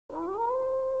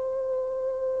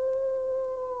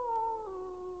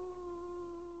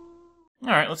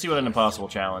Alright, let's see what an impossible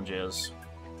challenge is.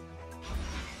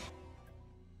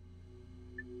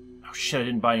 Oh shit, I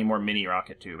didn't buy any more mini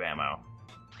rocket tube ammo.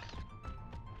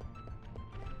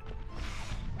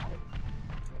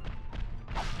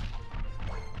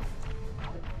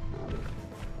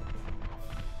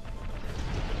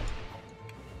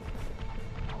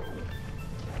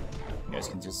 You guys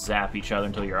can just zap each other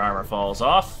until your armor falls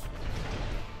off.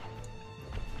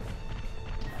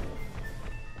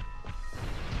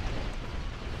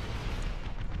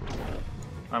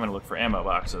 I'm gonna look for ammo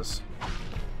boxes.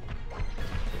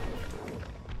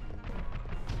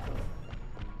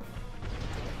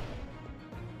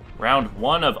 Round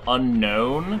 1 of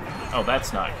unknown? Oh,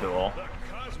 that's not cool.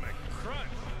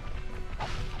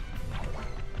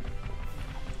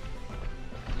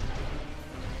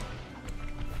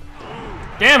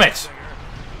 Damn it!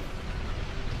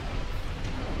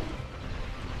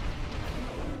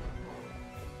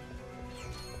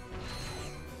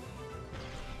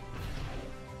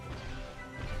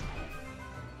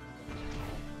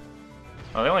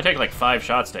 Oh, they only take like 5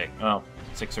 shots to... well,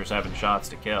 6 or 7 shots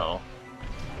to kill.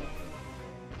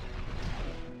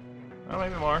 Oh,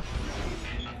 maybe more.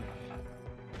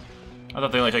 I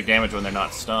thought they only take damage when they're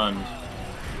not stunned.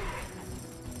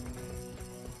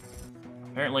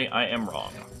 Apparently, I am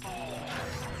wrong.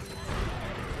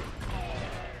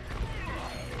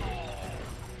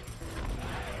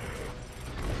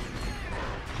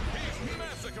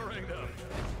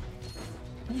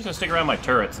 I'm just gonna stick around my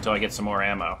turrets until I get some more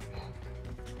ammo.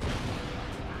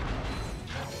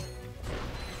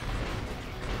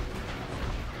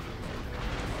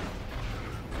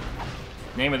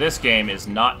 Name of this game is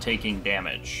Not Taking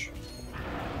Damage.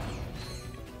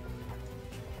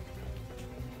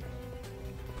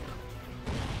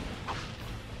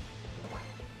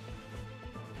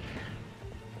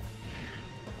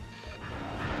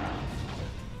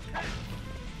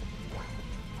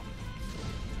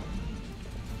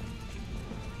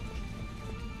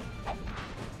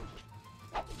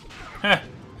 Heh.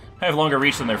 I have longer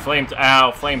reach than their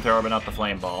flamethrower, but not the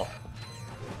flame ball.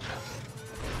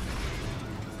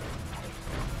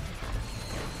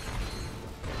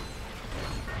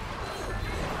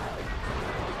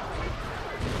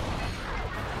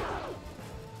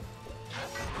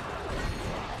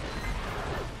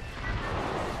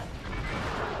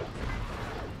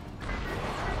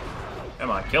 Come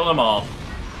on, kill them all.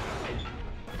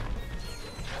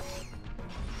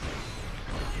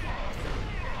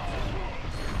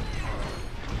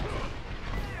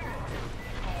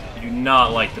 I do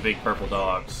not like the big purple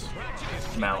dogs.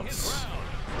 Mounts.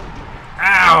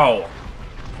 Ow!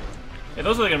 Yeah,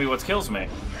 those are gonna be what kills me.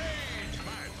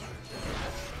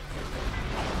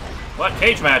 What?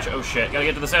 Cage match? Oh shit, gotta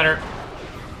get to the center.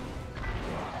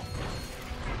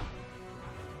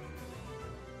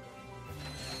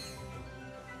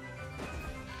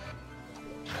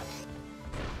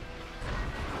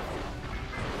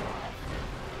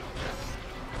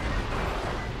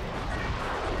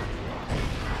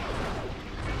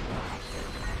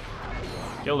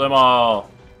 Kill them all.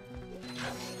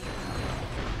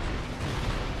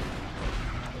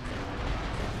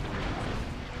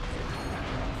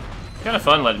 Kind of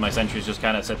fun letting my sentries just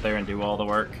kind of sit there and do all the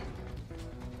work.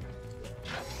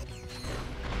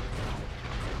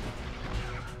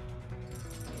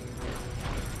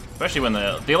 Especially when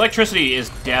the electricity is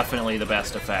definitely the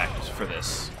best effect for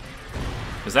this.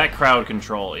 Because that crowd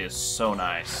control is so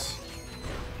nice.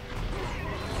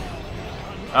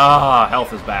 Ah,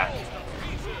 health is back.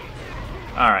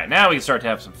 Alright, now we can start to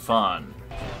have some fun.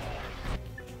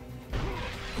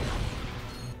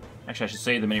 Actually, I should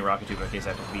save the mini rocket tube in case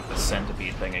I have to beat the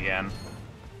centipede thing again.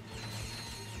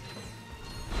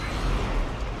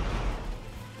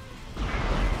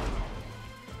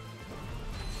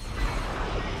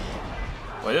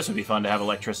 Boy, this would be fun to have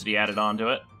electricity added onto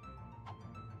it.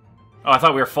 Oh, I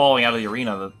thought we were falling out of the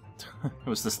arena.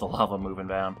 Was this the lava moving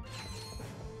down?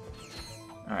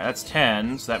 Alright, that's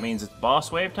 10, so that means it's boss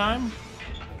wave time?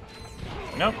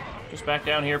 Nope, just back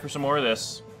down here for some more of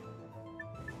this.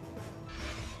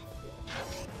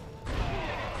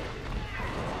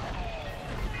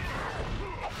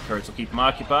 Turrets will keep them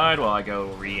occupied while I go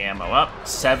re-ammo up.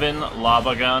 7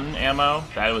 lava gun ammo,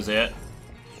 that was it.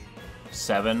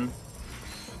 7.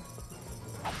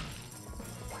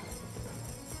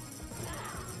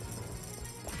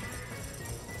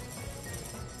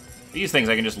 These things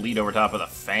I can just lead over top of the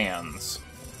fans.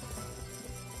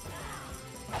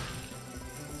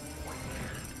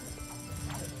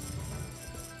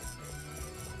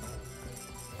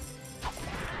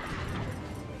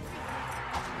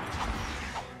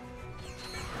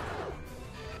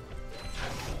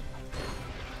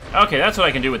 Okay, that's what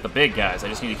I can do with the big guys. I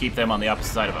just need to keep them on the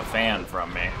opposite side of a fan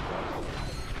from me.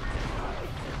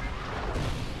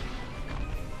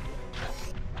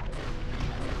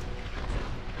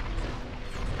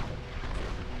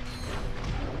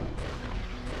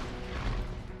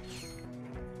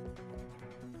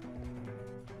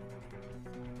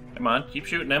 Come on, keep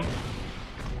shooting him.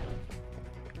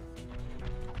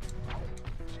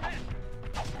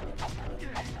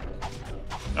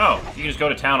 Oh, you can just go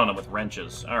to town on them with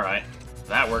wrenches. Alright.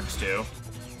 That works too.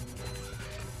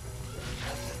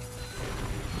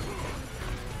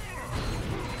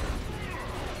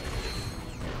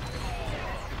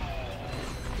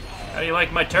 How do you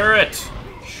like my turret?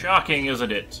 Shocking,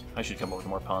 isn't it? I should come up with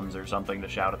more puns or something to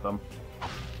shout at them.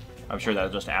 I'm sure they'll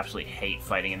just absolutely hate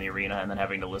fighting in the arena and then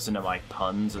having to listen to my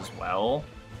puns as well.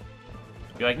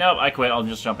 Be like, nope, I quit. I'm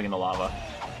just jumping in the lava.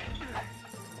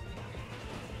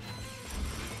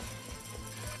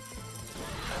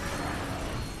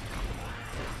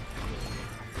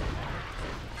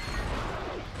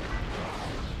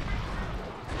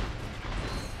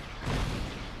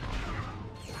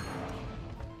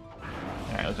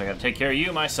 Alright, looks like I gotta take care of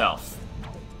you myself.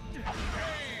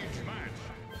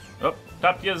 Oh,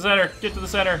 top, get to the center! Get to the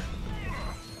center!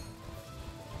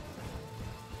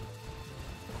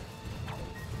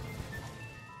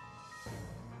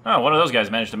 Oh, one of those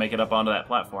guys managed to make it up onto that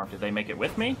platform. Did they make it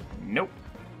with me? Nope.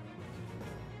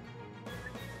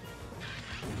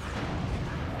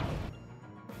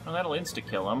 Oh, that'll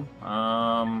insta-kill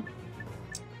him.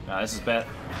 This is bad.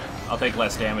 I'll take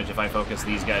less damage if I focus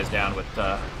these guys down with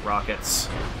rockets.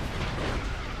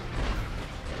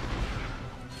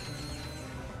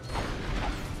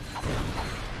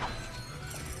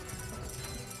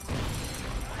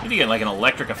 I need to get like an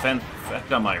electric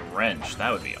effect on my wrench.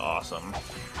 That would be awesome.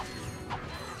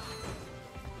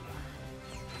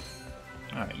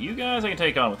 Alright, you guys I can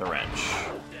take on with a wrench.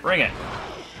 Bring it!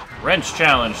 Wrench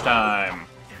challenge time!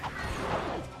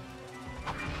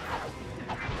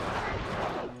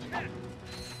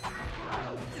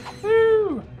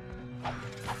 Woo!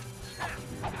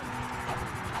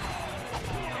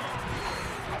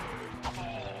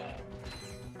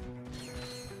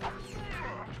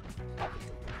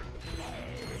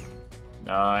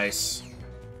 Nice.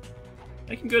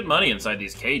 Making good money inside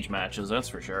these cage matches, that's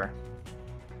for sure.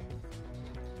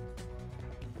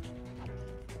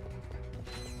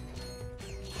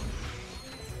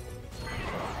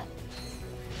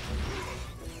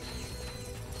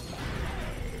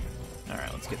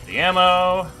 Alright, let's get the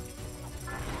ammo.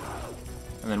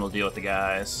 And then we'll deal with the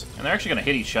guys. And they're actually going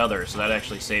to hit each other, so that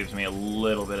actually saves me a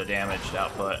little bit of damage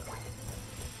output.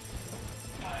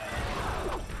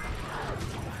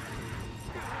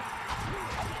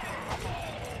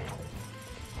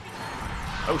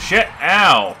 Oh shit!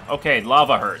 Ow! Okay,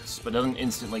 lava hurts, but doesn't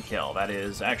instantly kill. That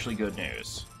is actually good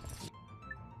news.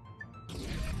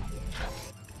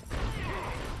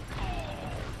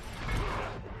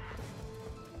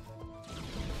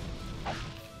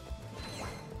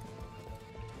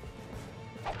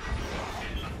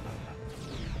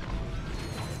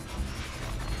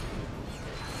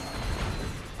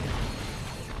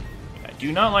 I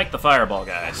do not like the fireball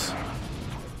guys.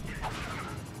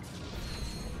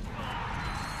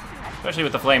 Especially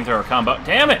with the flamethrower combo.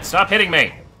 Damn it! Stop hitting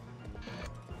me!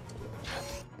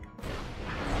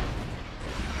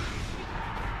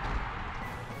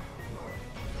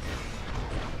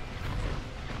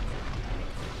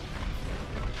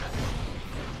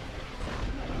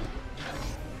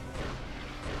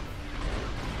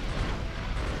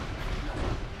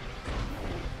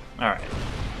 Alright.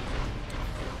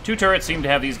 Two turrets seem to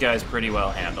have these guys pretty well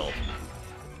handled.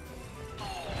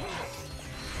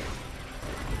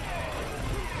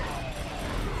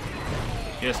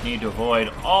 Just need to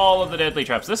avoid all of the deadly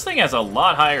traps. This thing has a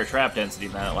lot higher trap density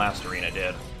than that last arena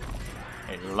did.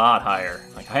 A lot higher.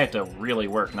 Like, I have to really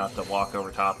work not to walk over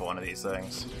top of one of these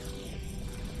things.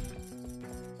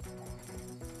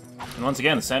 And once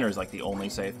again, the center is like the only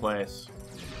safe place.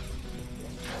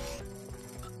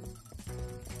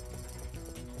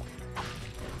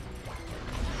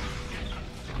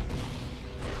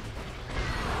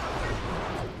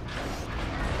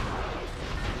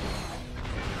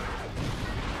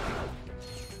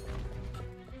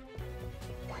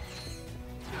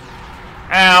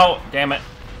 Ow! Damn it.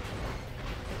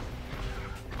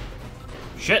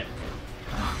 Shit.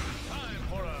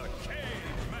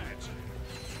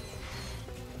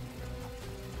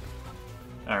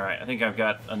 Alright, I think I've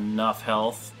got enough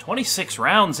health. 26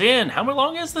 rounds in! How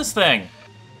long is this thing?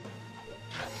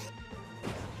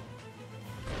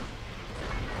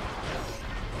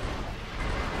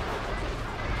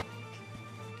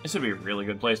 This would be a really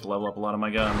good place to level up a lot of my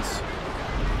guns.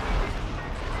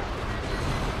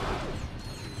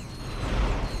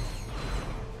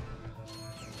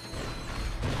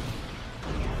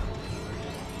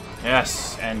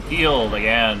 Yes, and healed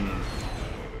again.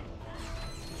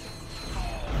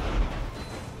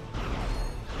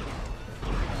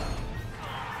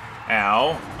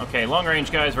 Ow. Okay,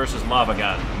 long-range guys versus lava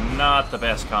gun. Not the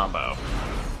best combo.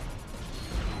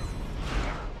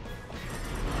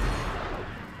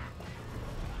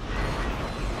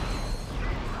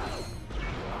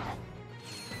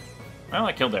 Well,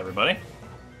 I killed everybody.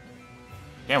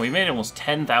 Yeah, we made almost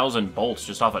 10,000 bolts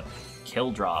just off of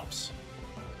kill drops.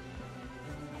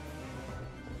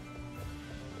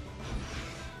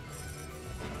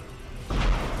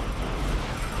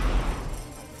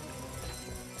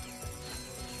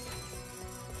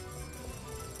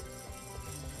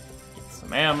 Get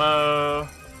some ammo. At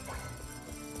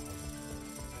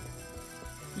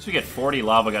least we get 40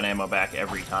 lava gun ammo back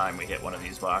every time we hit one of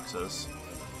these boxes.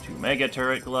 2 mega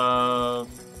turret glove.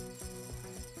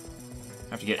 I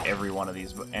have to get every one of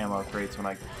these ammo crates when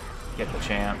I get the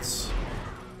chance.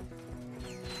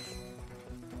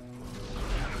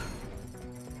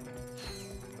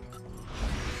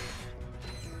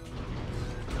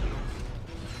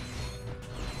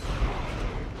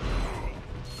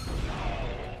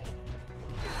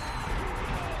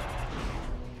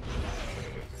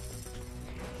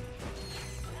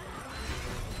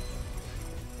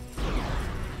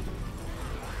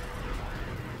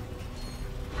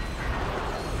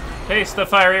 Taste the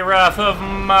fiery wrath of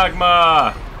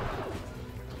magma!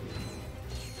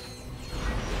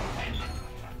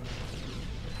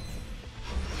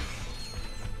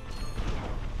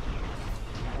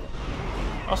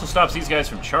 Also stops these guys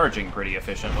from charging pretty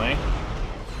efficiently.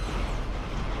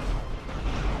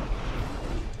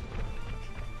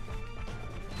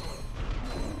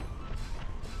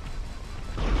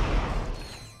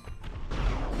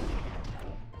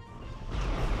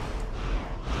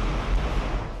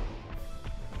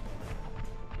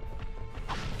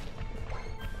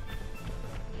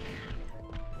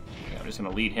 I'm just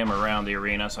gonna lead him around the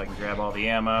arena so I can grab all the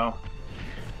ammo.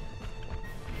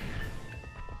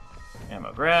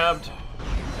 Ammo grabbed.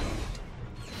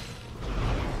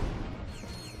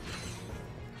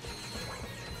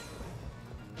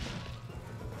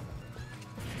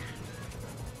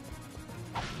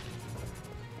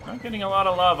 I'm getting a lot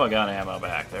of lava gun ammo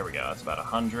back. There we go. That's about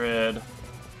 100.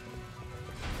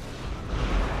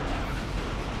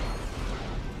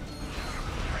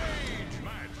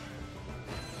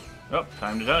 Oh,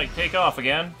 time to take off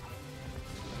again.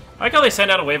 I like how they send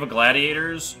out a wave of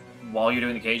gladiators while you're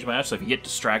doing the cage match, so if you get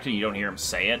distracted and you don't hear them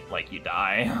say it, like, you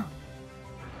die.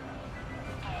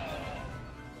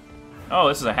 Oh,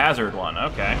 this is a hazard one.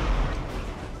 Okay.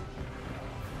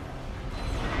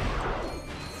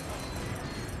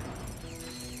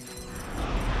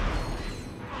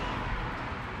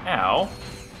 Ow.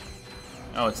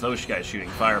 Oh, it's those guys shooting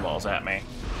fireballs at me.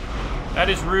 That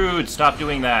is rude. Stop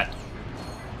doing that.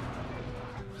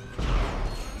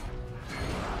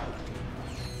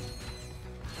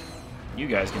 You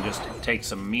guys can just take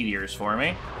some meteors for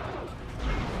me.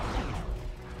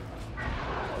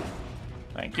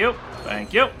 Thank you.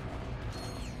 Thank you.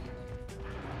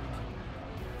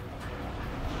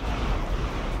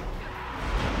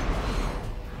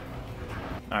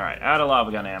 Alright, out of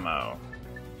lava gun ammo.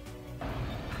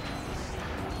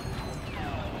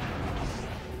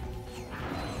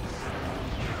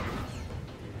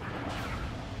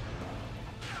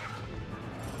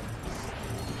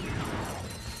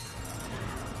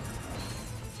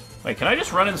 Wait, can I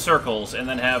just run in circles and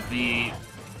then have the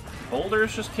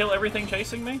boulders just kill everything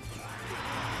chasing me?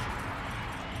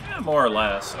 Yeah, more or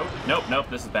less. Oh, nope, nope,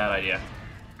 this is a bad idea.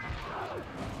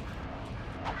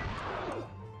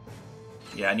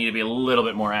 Yeah, I need to be a little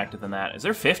bit more active than that. Is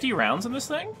there 50 rounds in this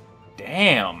thing?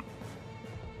 Damn.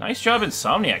 Nice job,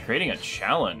 Insomniac, creating a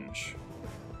challenge.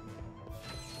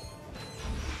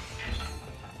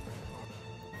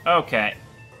 Okay.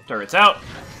 Turret's out.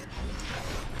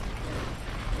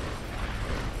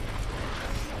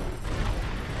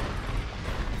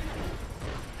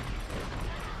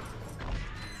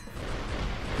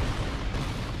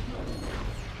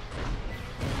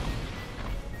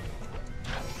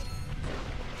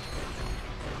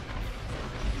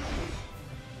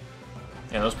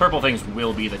 Yeah, those purple things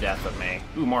will be the death of me.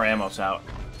 Ooh, more ammo's out.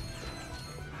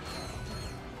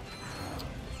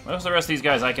 Most of the rest of these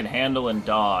guys I can handle and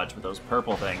dodge, but those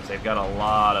purple things, they've got a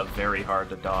lot of very hard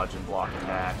to dodge and block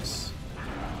attacks.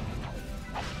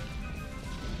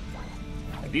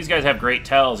 Like, these guys have great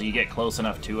tells, you get close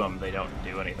enough to them, they don't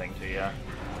do anything to you.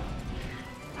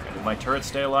 Did my turret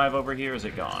stay alive over here? Is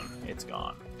it gone? It's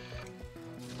gone.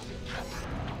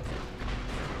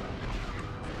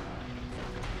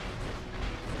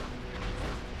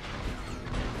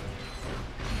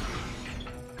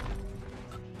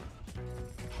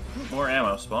 More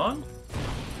ammo spawned.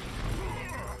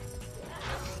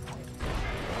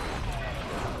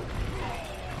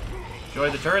 Enjoy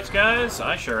the turrets, guys?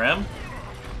 I sure am.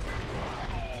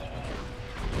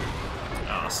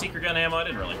 Oh, secret gun ammo, I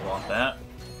didn't really want that.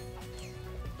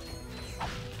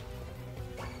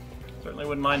 Certainly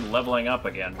wouldn't mind leveling up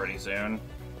again pretty soon.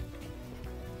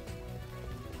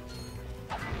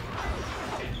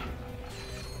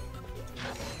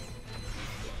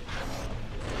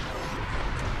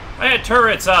 I had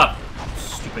turrets up!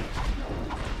 Stupid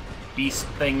beast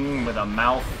thing with a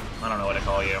mouth. I don't know what to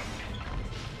call you.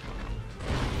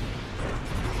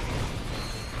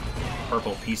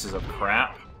 Purple pieces of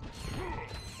crap.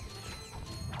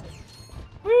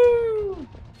 Woo!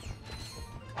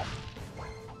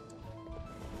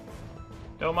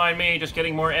 Don't mind me, just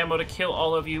getting more ammo to kill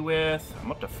all of you with. I'm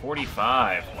up to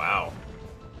 45. Wow.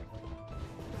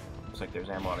 Looks like there's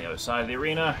ammo on the other side of the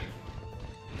arena.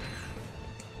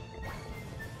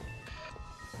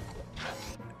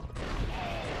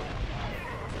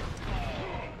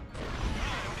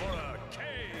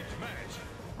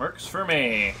 Works for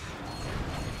me.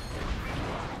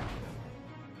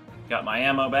 Got my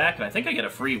ammo back, and I think I get a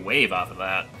free wave off of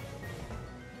that.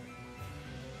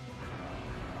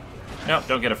 Nope,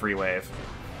 don't get a free wave.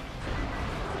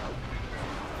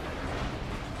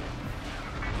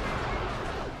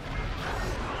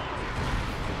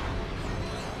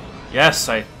 Yes,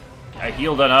 I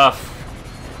healed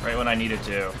enough right when I needed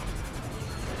to.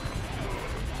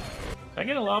 Did I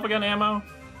get a lava gun ammo?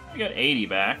 I got 80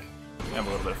 back. Have a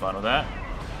little bit of fun with that.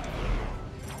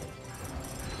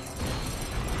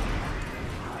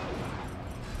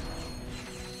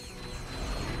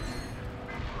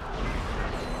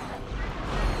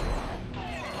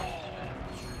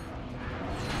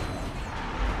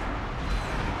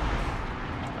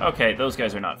 Okay, those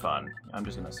guys are not fun. I'm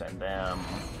just gonna send them.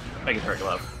 Make a turret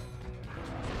glove.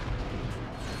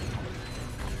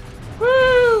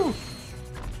 Woo!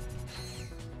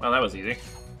 Well, that was easy.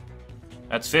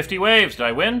 That's 50 waves. Did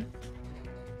I win?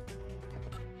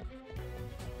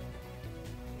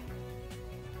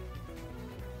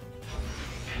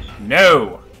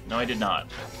 No! No, I did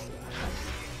not.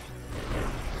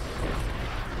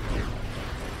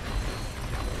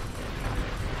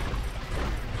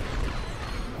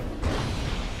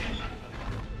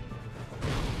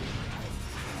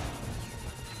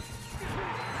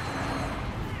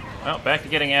 Well, back to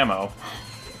getting ammo.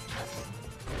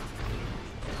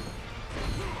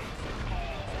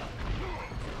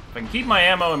 If I can keep my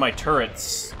ammo and my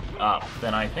turrets up,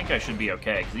 then I think I should be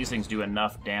okay, because these things do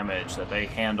enough damage that they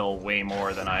handle way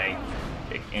more than I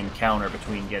encounter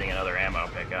between getting another ammo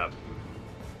pickup.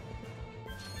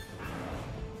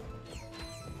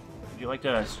 Would you like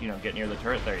to, you know, get near the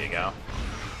turret? There you go.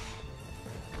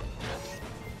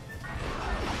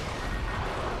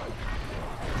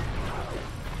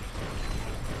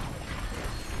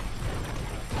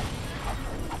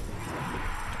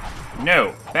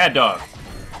 No! Bad dog!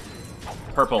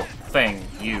 Purple thing,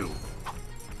 you.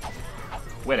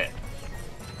 Quit it.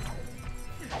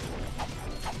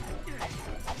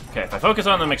 Okay, if I focus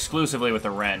on them exclusively with the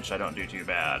wrench, I don't do too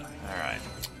bad. Alright.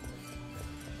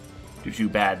 Do too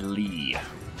badly.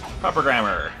 Proper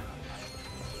grammar.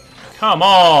 Come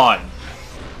on!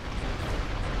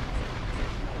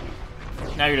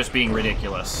 Now you're just being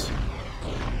ridiculous.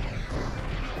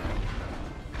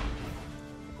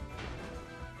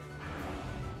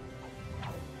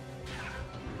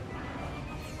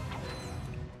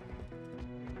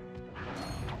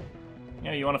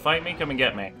 Yeah, you want to fight me? Come and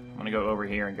get me. I'm gonna go over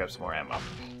here and grab some more ammo.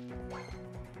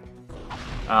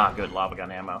 Ah, good, lava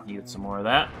gun ammo. Needed some more of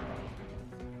that.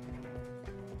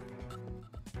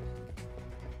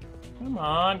 Come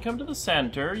on, come to the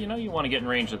center. You know you want to get in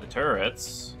range of the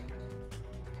turrets.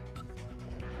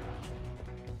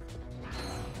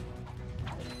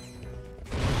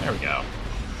 There we go.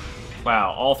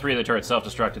 Wow, all three of the turrets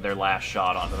self-destructed their last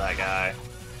shot onto that guy.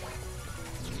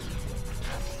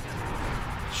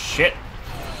 Shit.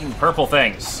 Fucking purple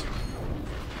things.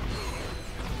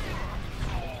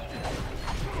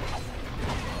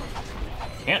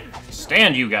 Can't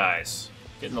stand you guys.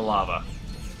 Get in the lava.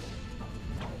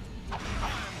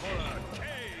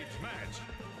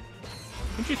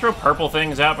 Can't you throw purple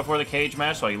things out before the cage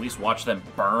match so I at least watch them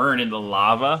burn in the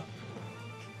lava?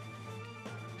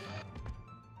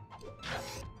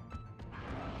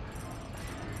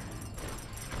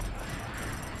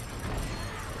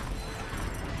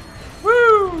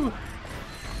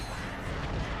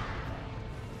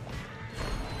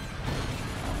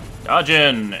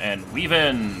 Dodging, and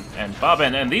weaving, and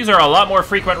bobbing, and these are a lot more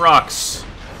frequent rocks.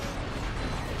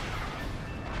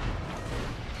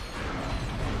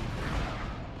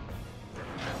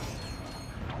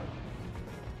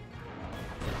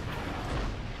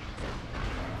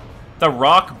 The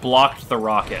rock blocked the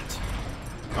rocket.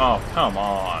 Oh, come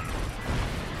on.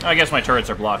 I guess my turrets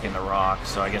are blocking the rock,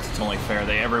 so I guess it's only fair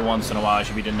that every once in a while I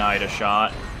should be denied a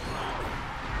shot.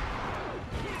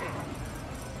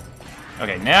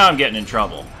 Okay, now I'm getting in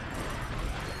trouble.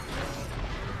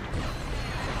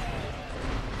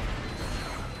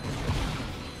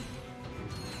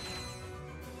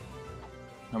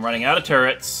 I'm running out of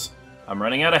turrets. I'm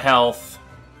running out of health.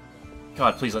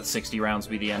 God, please let 60 rounds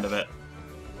be the end of it.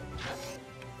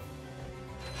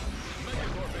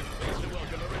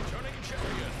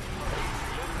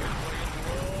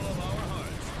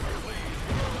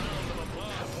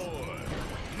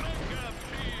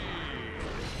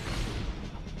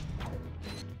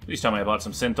 Please tell me I bought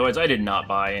some synthoids. I did not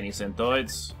buy any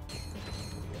synthoids.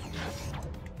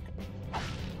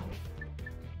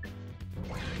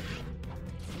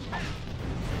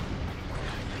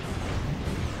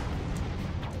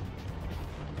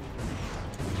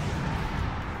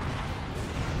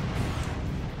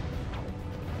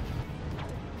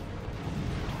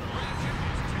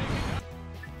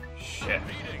 Shit.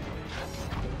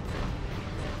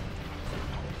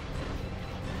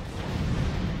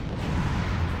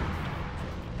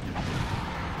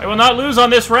 I will not lose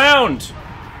on this round!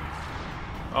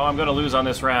 Oh, I'm gonna lose on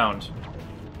this round.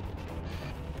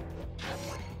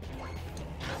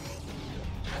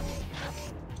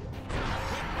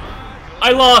 I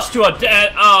lost to a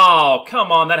dead... Oh,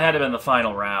 come on, that had to have been the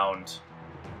final round.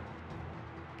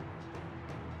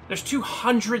 There's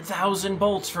 200,000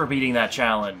 bolts for beating that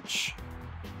challenge.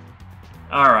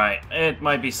 Alright, it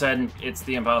might be said it's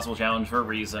the impossible challenge for a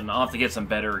reason. I'll have to get some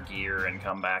better gear and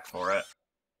come back for it.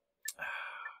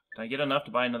 Did I get enough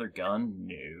to buy another gun?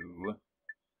 No.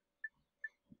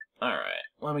 Alright,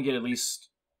 let me get at least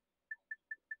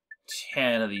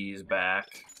 10 of these back.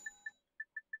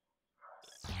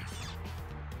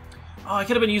 Oh, I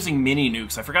could have been using mini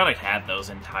nukes. I forgot I had those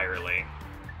entirely.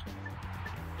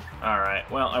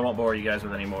 Alright, well, I won't bore you guys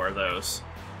with any more of those.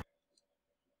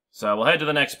 So we'll head to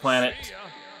the next planet.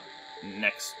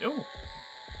 Next... Ooh.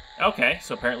 Okay,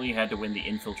 so apparently you had to win the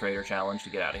Infiltrator challenge to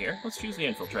get out of here. Let's choose the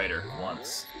Infiltrator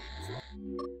once.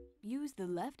 Use the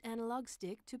left analog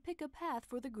stick to pick a path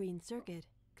for the green circuit.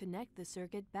 Connect the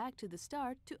circuit back to the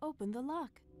start to open the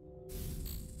lock.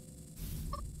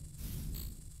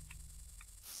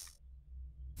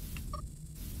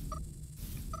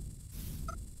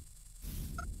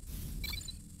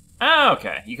 Ah,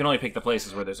 okay. You can only pick the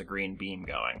places where there's a green beam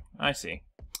going. I see.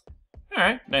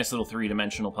 Alright, nice little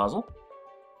three-dimensional puzzle.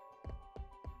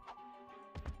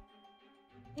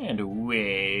 And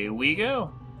away we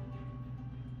go.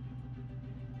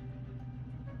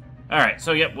 Alright,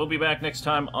 so yep, we'll be back next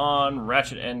time on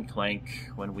Ratchet and Clank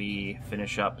when we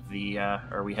finish up the,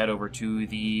 or we head over to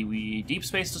the Deep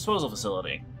Space Disposal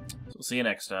Facility. So we'll see you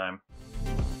next time.